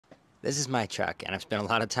This is my truck, and I've spent a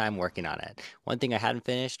lot of time working on it. One thing I hadn't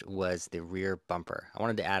finished was the rear bumper. I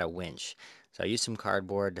wanted to add a winch, so I used some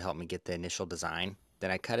cardboard to help me get the initial design. Then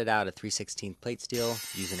I cut it out of 3/16 plate steel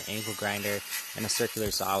using an angle grinder and a circular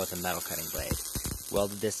saw with a metal cutting blade.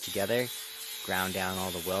 Welded this together, ground down all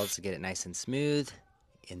the welds to get it nice and smooth,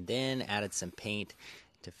 and then added some paint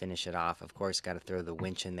to finish it off. Of course, got to throw the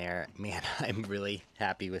winch in there. Man, I'm really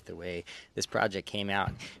happy with the way this project came out.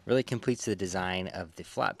 It really completes the design of the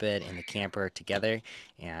flatbed and the camper together,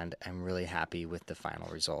 and I'm really happy with the final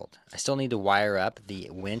result. I still need to wire up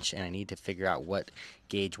the winch, and I need to figure out what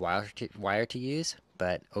gauge wire to use,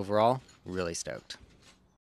 but overall, really stoked.